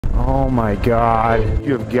Oh my God,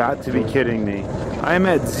 you have got to be kidding me. I am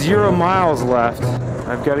at 0 miles left.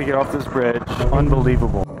 I've got to get off this bridge.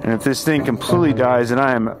 Unbelievable. And if this thing completely dies, then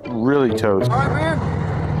I am really toast. All right, man.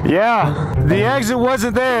 Yeah, the exit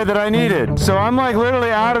wasn't there that I needed. So I'm like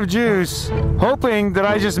literally out of juice, hoping that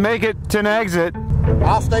I just make it to an exit.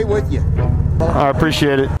 I'll stay with you. I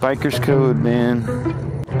appreciate it. Biker's code, man.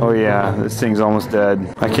 Oh yeah, this thing's almost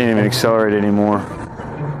dead. I can't even accelerate anymore.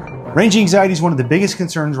 Range anxiety is one of the biggest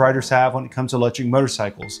concerns riders have when it comes to electric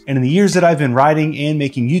motorcycles. And in the years that I've been riding and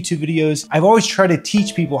making YouTube videos, I've always tried to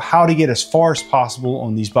teach people how to get as far as possible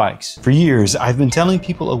on these bikes. For years, I've been telling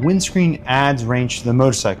people a windscreen adds range to the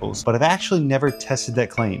motorcycles, but I've actually never tested that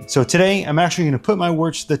claim. So today, I'm actually going to put my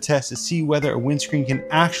words to the test to see whether a windscreen can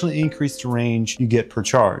actually increase the range you get per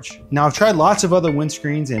charge. Now, I've tried lots of other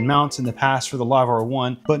windscreens and mounts in the past for the LiveWire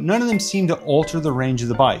 1, but none of them seemed to alter the range of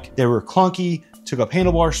the bike. They were clunky, took up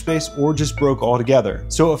handlebar space, or just broke altogether.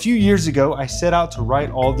 So a few years ago, I set out to right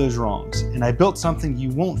all of those wrongs, and I built something you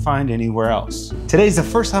won't find anywhere else. Today's the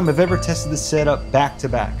first time I've ever tested this setup back to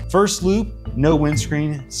back. First loop, no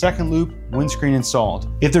windscreen. Second loop, windscreen installed.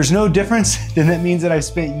 If there's no difference, then that means that I've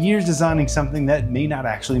spent years designing something that may not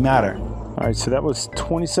actually matter. All right, so that was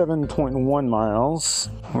 27.1 miles.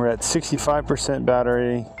 We're at 65%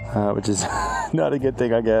 battery, which is not a good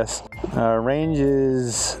thing, I guess. Range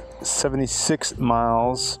is 76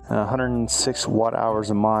 miles, 106 watt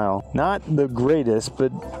hours a mile. Not the greatest,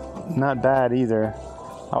 but not bad either.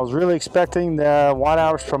 I was really expecting the watt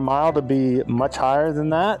hours per mile to be much higher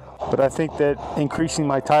than that, but I think that increasing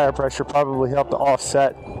my tire pressure probably helped to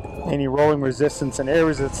offset any rolling resistance and air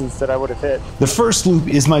resistance that I would have hit. The first loop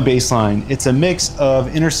is my baseline. It's a mix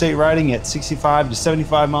of interstate riding at 65 to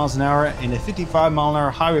 75 miles an hour and a 55 mile an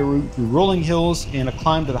hour highway route through rolling hills and a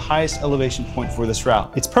climb to the highest elevation point for this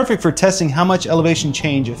route. It's perfect for testing how much elevation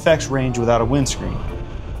change affects range without a windscreen.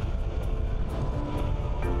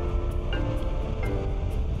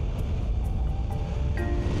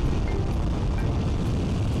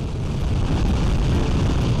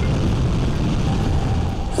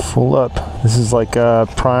 Full up. This is like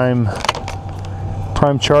prime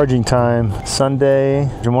charging time. Sunday,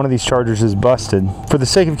 and one of these chargers is busted. For the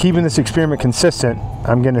sake of keeping this experiment consistent,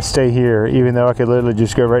 I'm gonna stay here, even though I could literally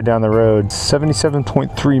just go right down the road.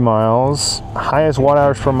 77.3 miles. Highest watt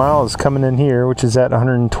hours per mile is coming in here, which is at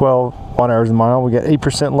 112 watt hours a mile. We got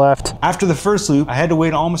 8% left. After the first loop, I had to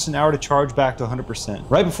wait almost an hour to charge back to 100%.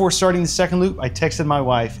 Right before starting the second loop, I texted my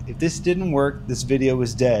wife, if this didn't work, this video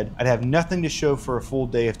was dead. I'd have nothing to show for a full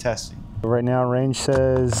day of testing. Right now, range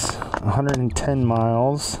says 110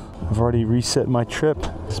 miles. I've already reset my trip.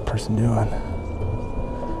 What's this person doing?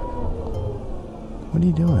 What are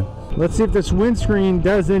you doing? Let's see if this windscreen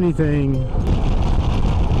does anything.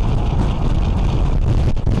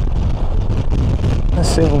 I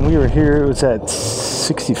say when we were here, it was at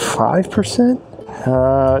 65%.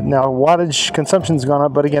 Now wattage consumption's gone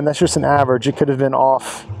up, but again, that's just an average. It could have been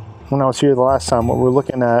off when I was here the last time. What we're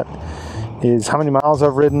looking at is how many miles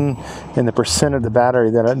I've ridden and the percent of the battery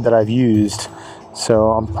that I've used.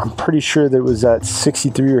 So I'm pretty sure that it was at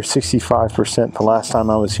 63 or 65% the last time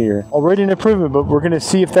I was here. Already an improvement, but we're going to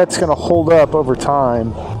see if that's going to hold up over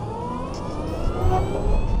time.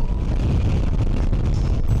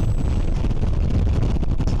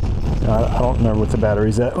 I don't remember what the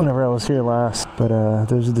battery's at whenever I was here last, but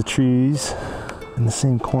those are the trees in the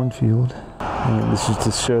same cornfield. And this is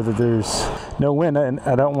to show that there's no wind, and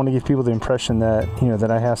I don't want to give people the impression that, you know,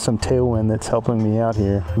 that I have some tailwind that's helping me out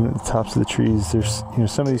here. Even at the tops of the trees, there's, you know,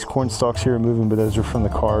 some of these corn stalks here are moving, but those are from the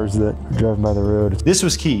cars that are driving by the road. This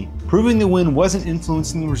was key, proving the wind wasn't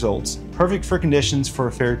influencing the results, perfect for conditions for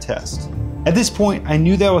a fair test. At this point, I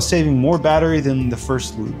knew that I was saving more battery than the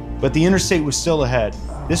first loop, but the interstate was still ahead.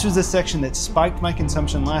 This was the section that spiked my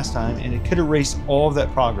consumption last time, and it could erase all of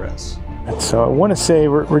that progress. So I want to say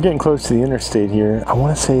we're getting close to the interstate here. I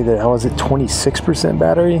want to say that I was at 26%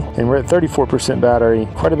 battery, and we're at 34% battery.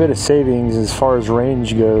 Quite a bit of savings as far as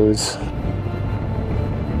range goes.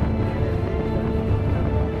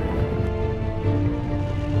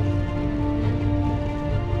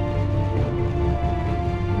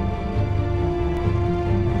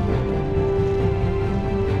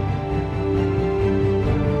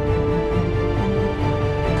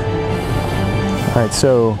 All right,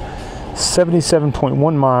 so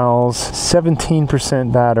 77.1 miles,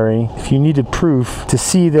 17% battery. If you needed proof to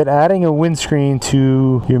see that adding a windscreen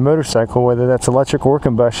to your motorcycle, whether that's electric or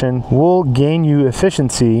combustion, will gain you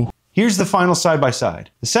efficiency. Here's the final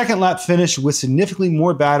side-by-side. The second lap finished with significantly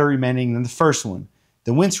more battery remaining than the first one.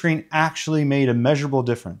 The windscreen actually made a measurable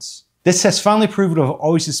difference. This has finally proved what I've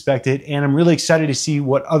always suspected, and I'm really excited to see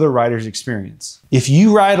what other riders experience. If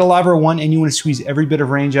you ride a LiveWire 1 and you want to squeeze every bit of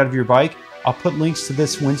range out of your bike, I'll put links to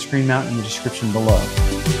this windscreen mount in the description below.